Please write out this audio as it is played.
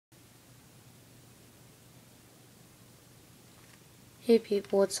Hey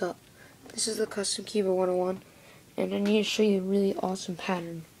people, what's up? This is the Custom Keyboard 101, and I need to show you a really awesome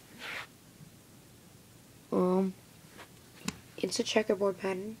pattern. It's a checkerboard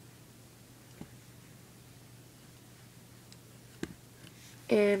pattern,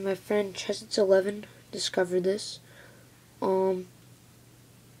 and my friend Chessits11 discovered this. She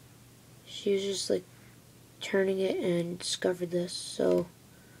was just like turning it and discovered this, so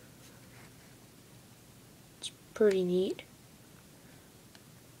it's pretty neat.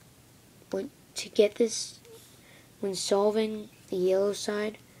 To get this, when solving the yellow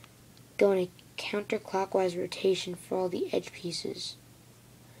side, go in a counterclockwise rotation for all the edge pieces.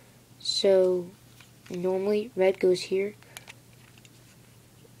 So normally red goes here.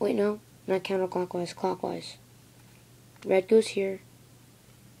 Wait, no, not counterclockwise, clockwise. Red goes here,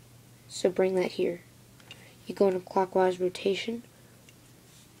 so bring that here. You go in a clockwise rotation,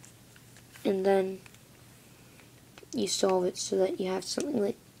 and then you solve it so that you have something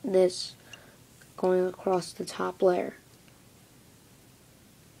like this going across the top layer.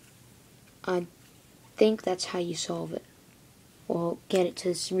 I think that's how you solve it. Well, get it to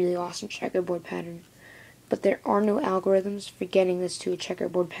this really awesome checkerboard pattern. But there are no algorithms for getting this to a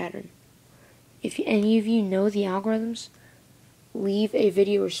checkerboard pattern. If any of you know the algorithms, leave a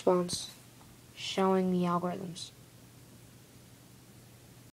video response showing the algorithms.